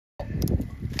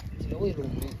脚会隆，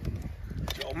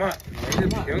脚慢，没是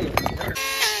平。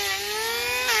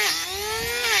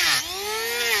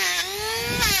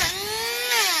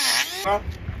啊！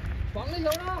绑了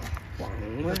小了，绑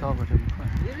了，倒可真快。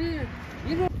一直。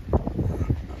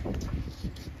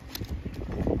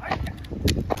哎呀！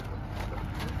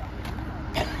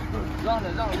让着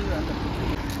这个。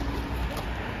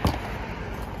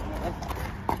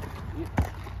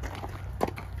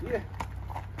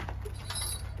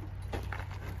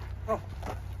 好，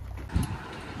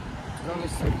让你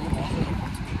手一滑，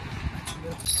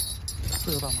这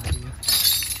个大马蹄。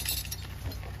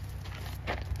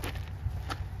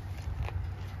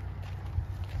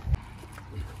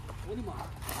我的妈！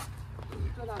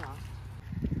这大哪？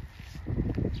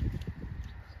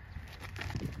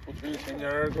我这前天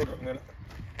够整的了。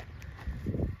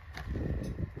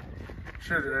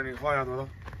试试你胯下多大？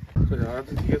这家伙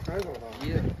这蹄太高大了。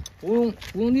不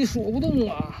用你说不动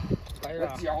啊，白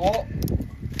呀。脚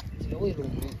会隆，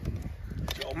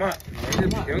脚慢，没是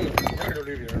平，一下就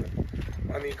捋平了。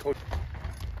完你口。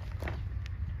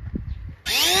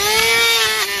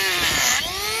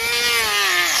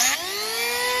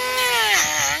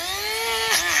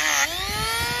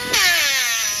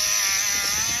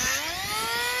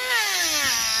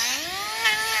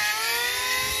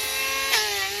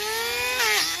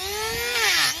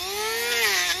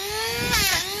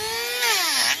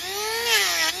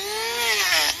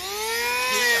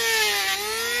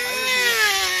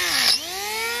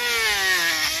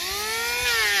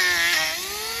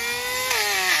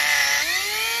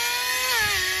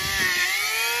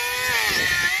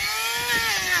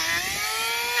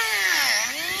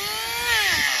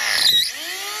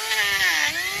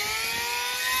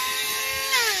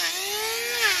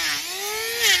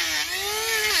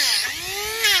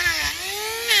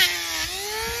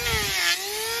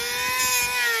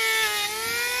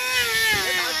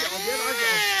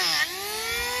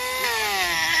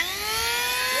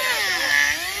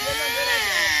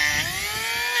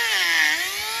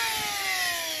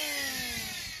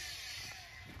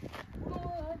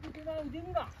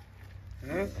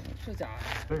 这家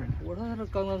伙，我说他这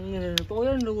刚包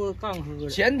刃都给我刚喝了。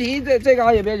前提这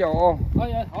嘎也别搅啊！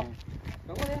哎，好，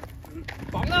等会儿呢，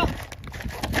绑了，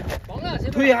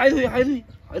推还推啊！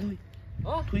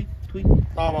推，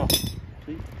大吗？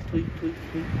推。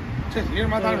这蹄他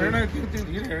妈当时那钉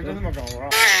蹄的人真他妈高啊！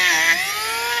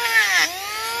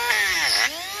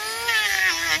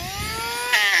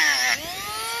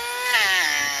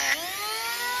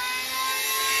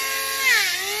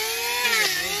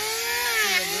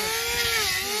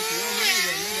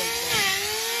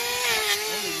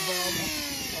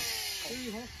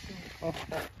好，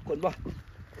滚吧，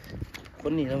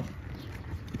滚你的吧。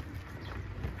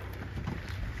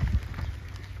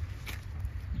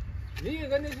你也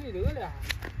跟着去得了。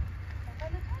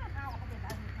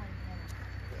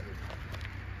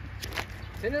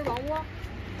现在绑不？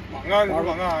绑啊！你说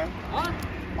绑干啥呀？啊？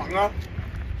绑啊！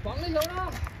绑了小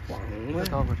了。绑了，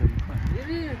倒可真快。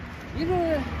一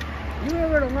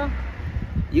个整啊？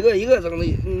一个整的，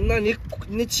那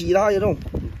你起大也重，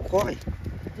快。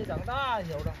这长大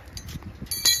小的，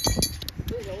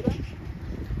这小的。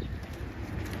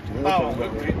大往回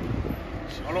推，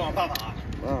小了往大打。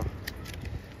啊。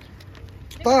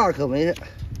大可没事。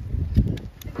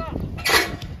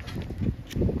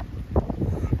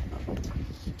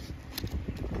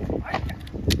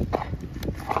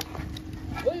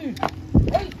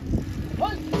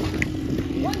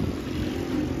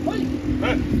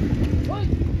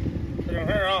这整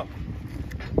事儿啊！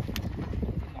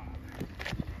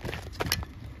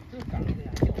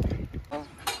啊！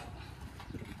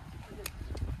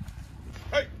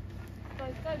哎，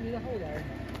再离得后点儿。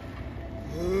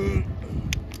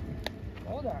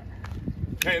好点儿。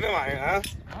哎，那玩意儿啊！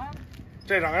啊！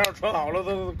这掌要是穿好了，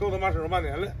都够他妈使了半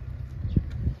年了，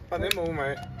半年不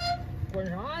没。管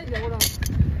啥呀，小子？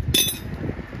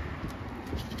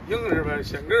硬实呗，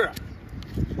显个儿。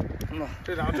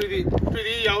这掌最低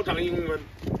腰长1公分。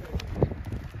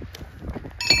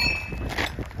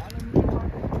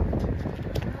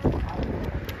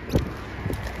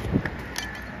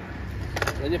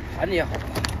人家盘也好。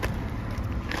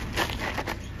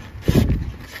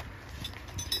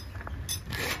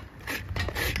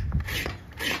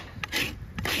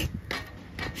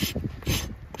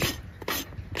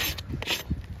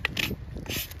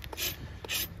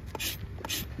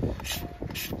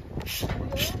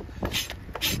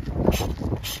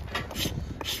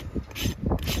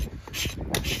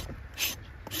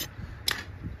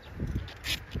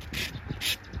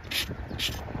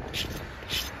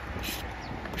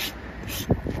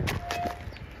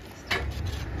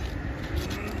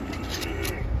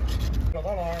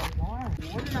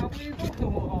俩不一都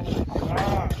跟我好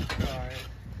啊，这玩意儿，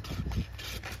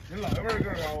您老爷们儿个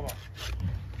儿高吧？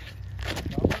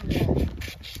老辈儿高，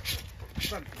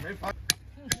那你没发？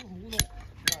挺属虎的。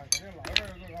那肯定老爷辈儿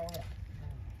个儿高的，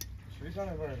谁上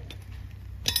那辈儿的？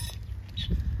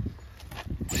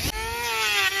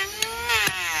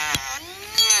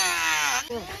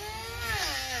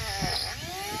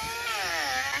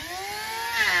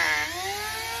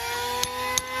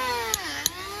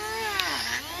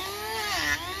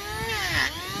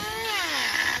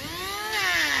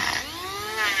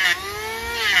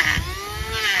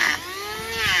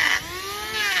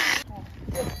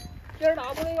边儿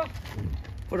打不那个？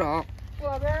不长。不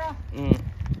打边啊？嗯。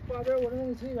不打边，我这那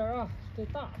个轻一点啊，这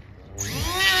大。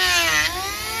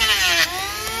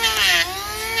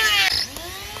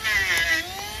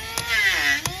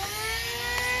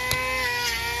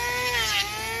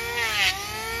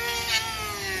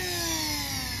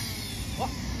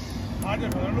他这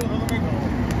可能路他都没走，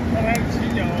刚才起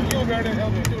脚右边那条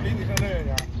腿就离你剩这个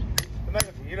点，就那个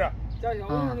蹄子。加小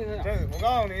那个呀。这我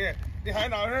告诉你，你还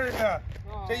哪回事呢？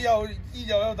这腰一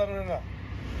脚要蹬上啊！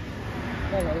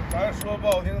咱说不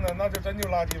好听的，那就真就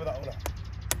拉鸡巴倒了。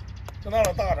就那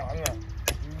老大长啊，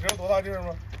你知道多大劲儿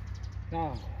吗？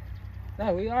啊，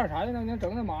那有一二茬的，那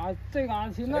整那马这嘎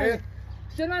达现在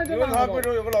这。你问他贵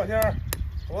州有个老乡，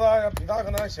多大呀？比他可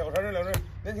能还小3岁2岁，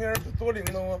年轻人多灵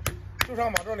动啊！就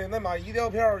上马这里，那马一掉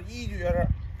票，一撅着，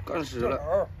干实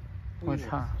了。我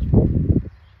操！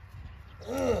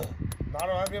拿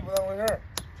着玩意别不当回事儿。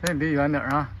这你离远点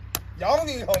啊！咬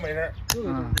你一口没事儿。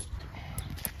嗯。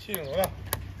气挺多大。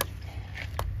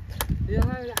别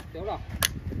看这得了。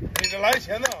你这来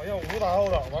前头要5打后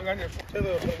倒，完赶紧这都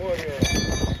有通过的地方。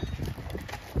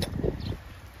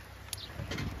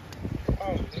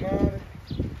操你妈的！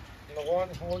老瓜，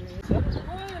你瞅你。前不是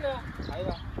对了，孩子。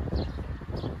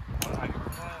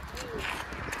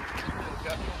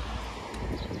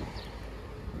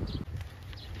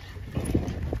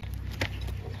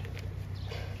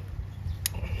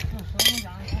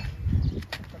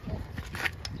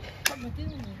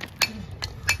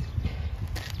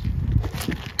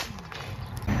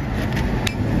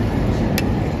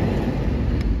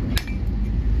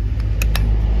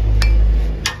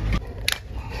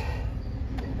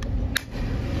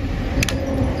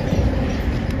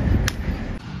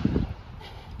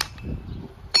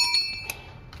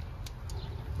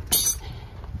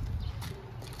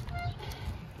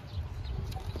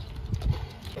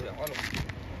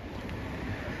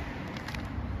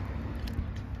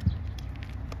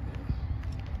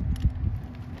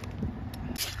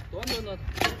短。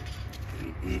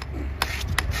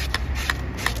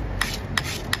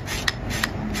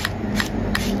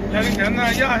来个钳子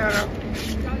压下来。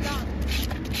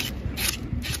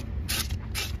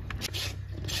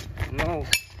然后。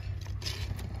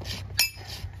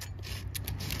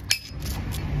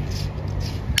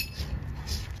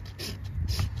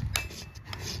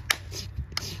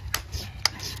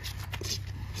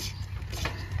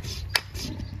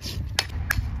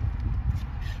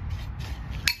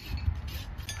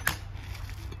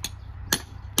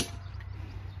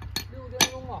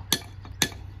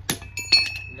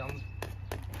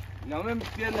两边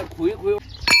编的魁。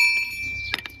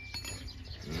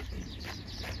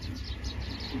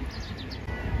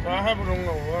咱还不中啊，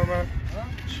我们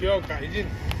需要改进。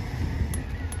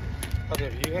大铁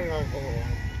皮看看够不够？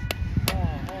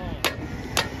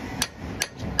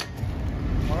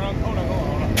往上扣2够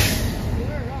好了。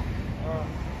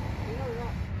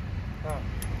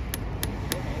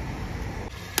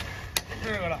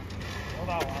这个了，多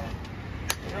大玩意儿？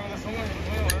这个松了，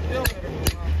没有人掉在这不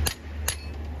中啊。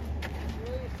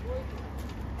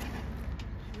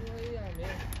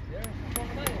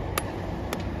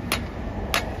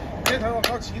别疼，我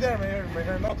靠，7点没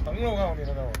事，闹疼了，我告诉你，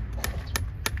他都。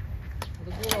我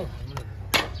都不知道疼了。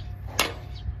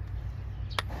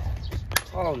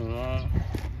操你妈！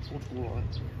不出来。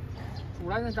出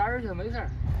来那扎人去没事。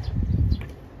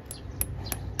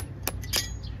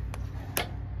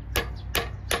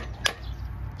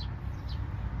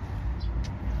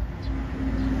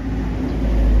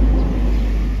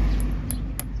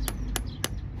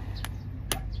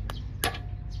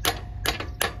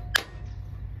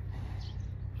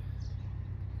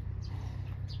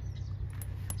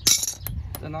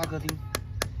再拿颗钉。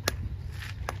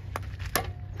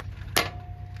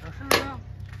这是不是？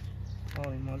操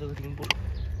你妈，这个钉不，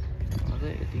拿这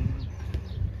个钉。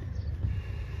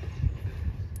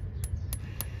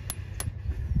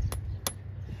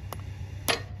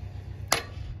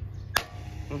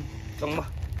整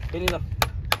吧，给你整，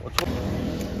我抽。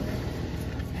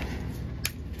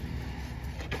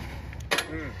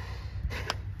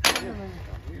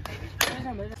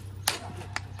事没事。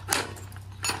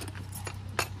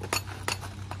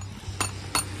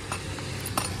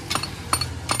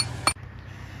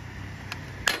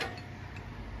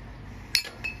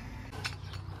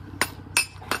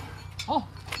好。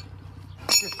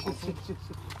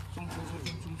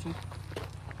松。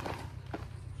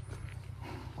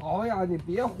哎呀，你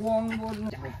别慌，我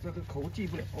这个口系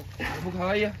不了，解不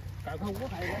开呀。赶快我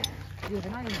开的，有什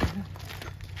么意思？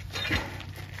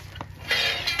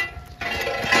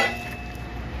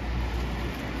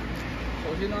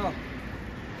小心啊！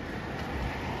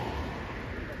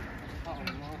操他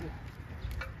妈的，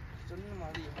真他妈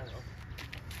厉害啊！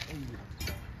哎呀，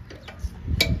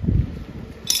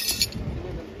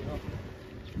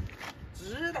直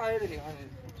呆的，你看你，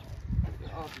这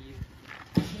二逼。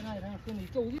现在人和你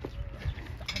较劲，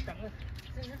咋整的？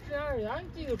这是自然而然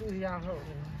系个猪蹄下口的，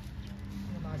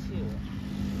他妈气我！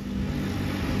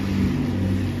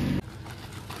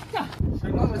呀，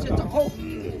先让他先整后，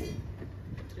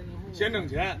先整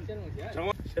前，先整前，整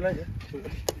完先来钱。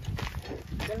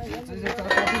先来钱，这